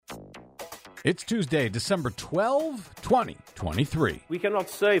It's Tuesday, December 12, 2023. We cannot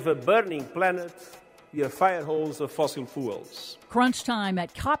save a burning planet via fire holes of fossil fuels. Crunch time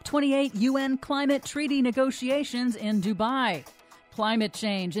at COP28 UN climate treaty negotiations in Dubai. Climate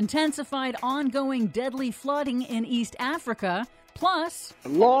change, intensified ongoing deadly flooding in East Africa, plus...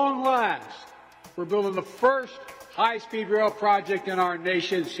 At long last, we're building the first high-speed rail project in our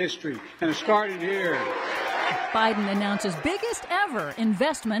nation's history, and it started here. Biden announces biggest ever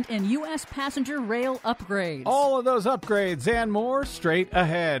investment in U.S. passenger rail upgrades. All of those upgrades and more straight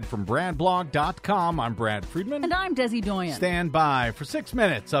ahead from BradBlog.com. I'm Brad Friedman. And I'm Desi Doyen. Stand by for 6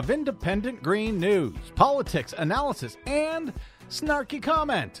 minutes of independent green news, politics, analysis, and snarky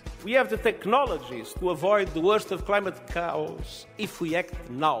comment. We have the technologies to avoid the worst of climate chaos if we act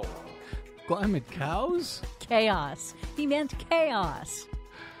now. Climate cows? Chaos. He meant chaos.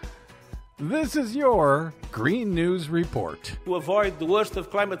 This is your Green News Report. To avoid the worst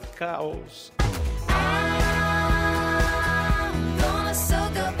of climate chaos.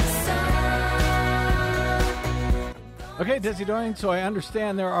 Okay, Desi Doyen, so I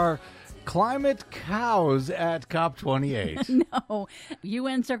understand there are climate cows at COP28. No.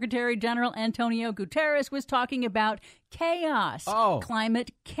 UN Secretary General Antonio Guterres was talking about chaos.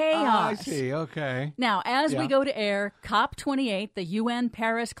 Climate chaos. I see. Okay. Now, as we go to air, COP28, the UN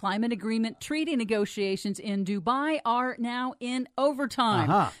Paris Climate Agreement treaty negotiations in Dubai are now in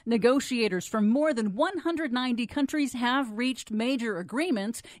overtime. Negotiators from more than 190 countries have reached major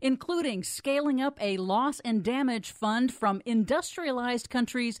agreements, including scaling up a loss and damage fund from industrialized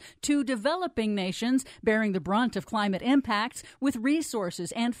countries to developing nations bearing the brunt of climate impacts, with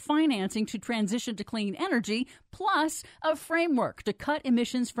resources and financing to transition to clean energy, plus a framework to cut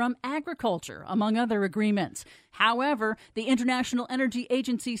emissions from agriculture, among other agreements. However, the International Energy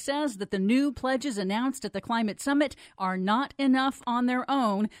Agency says that the new pledges announced at the climate summit are not enough on their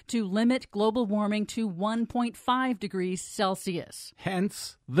own to limit global warming to 1.5 degrees Celsius.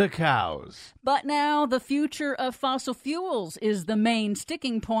 Hence the cows. But now the future of fossil fuels is the main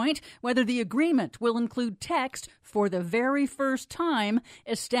sticking point, whether the agreement will include text for the very first time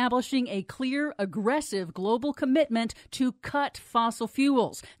establishing a clear, aggressive global commitment to cut fossil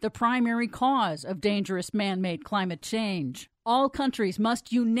fuels, the primary cause of dangerous man-made climate change. All countries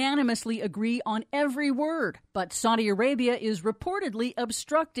must unanimously agree on every word, but Saudi Arabia is reportedly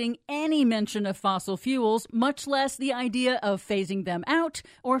obstructing any mention of fossil fuels, much less the idea of phasing them out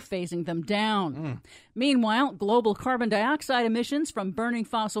or phasing them down. Meanwhile, global carbon dioxide emissions from burning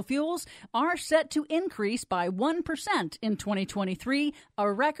fossil fuels are set to increase by 1% in 2023,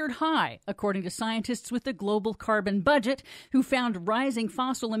 a record high, according to scientists with the Global Carbon Budget, who found rising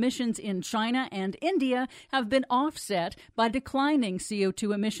fossil emissions in China and India have been offset by declining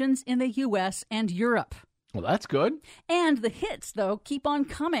CO2 emissions in the U.S. and Europe. Well, that's good. And the hits, though, keep on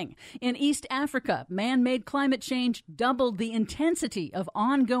coming. In East Africa, man-made climate change doubled the intensity of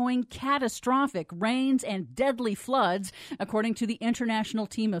ongoing catastrophic rains and deadly floods, according to the international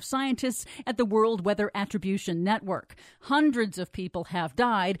team of scientists at the World Weather Attribution Network. Hundreds of people have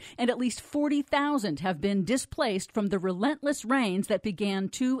died, and at least 40,000 have been displaced from the relentless rains that began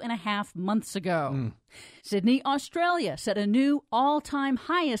 2.5 months ago. Sydney, Australia, set a new all-time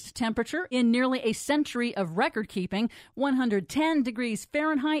highest temperature in nearly a century of record-keeping, 110 degrees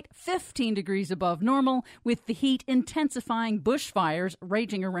Fahrenheit, 15 degrees above normal, with the heat intensifying bushfires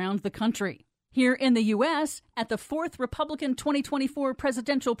raging around the country. Here in the U.S., at the fourth Republican 2024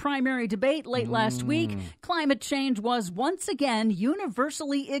 presidential primary debate late last week, climate change was once again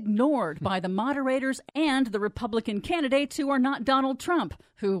universally ignored by the moderators and the Republican candidates who are not Donald Trump,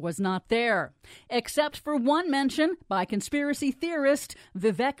 who was not there. Except for one mention by conspiracy theorist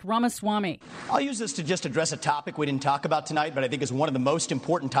Vivek Ramaswamy. I'll use this to just address a topic we didn't talk about tonight, but I think is one of the most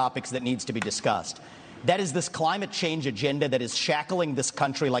important topics that needs to be discussed. That is this climate change agenda that is shackling this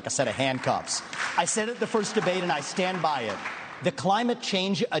country like a set of handcuffs. I said it at the first debate, and I stand by it. The climate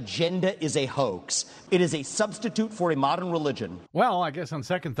change agenda is a hoax. It is a substitute for a modern religion. Well, I guess on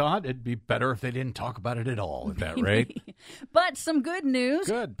second thought, it'd be better if they didn't talk about it at all at that rate. But some good news.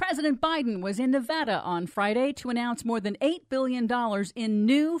 Good. President Biden was in Nevada on Friday to announce more than $8 billion in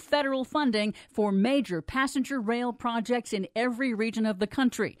new federal funding for major passenger rail projects in every region of the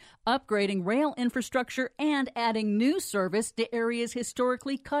country, upgrading rail infrastructure and adding new service to areas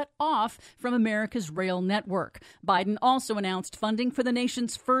historically cut off from America's rail network. Biden also announced funding for the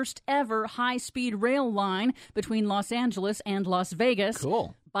nation's first ever high-speed rail line between Los Angeles and Las Vegas.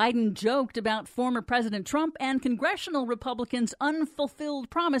 Cool. Biden joked about former President Trump and congressional Republicans' unfulfilled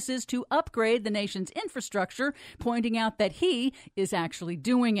promises to upgrade the nation's infrastructure, pointing out that he is actually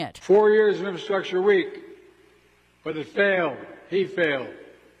doing it. 4 years of infrastructure week, but it failed. He failed.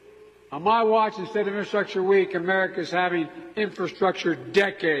 On my watch, instead of Infrastructure Week, America's having Infrastructure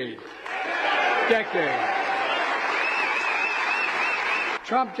Decade.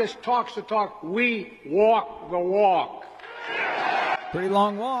 Trump just talks the talk. We walk the walk. Pretty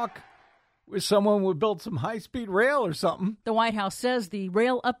long walk. Wish someone would build some high-speed rail or something. The White House says the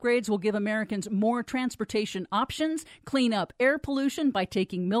rail upgrades will give Americans more transportation options, clean up air pollution by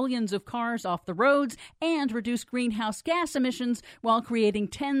taking millions of cars off the roads, and reduce greenhouse gas emissions while creating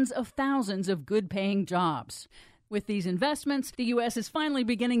tens of thousands of good-paying jobs. With these investments, the U.S. is finally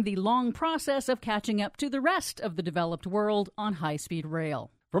beginning the long process of catching up to the rest of the developed world on high-speed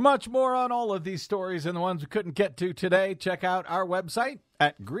rail. For much more on all of these stories and the ones we couldn't get to today, check out our website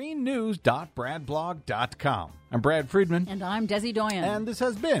at greennews.bradblog.com. I'm Brad Friedman. And I'm Desi Doyen. And this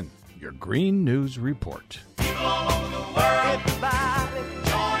has been your Green News Report. People all over the world, everybody.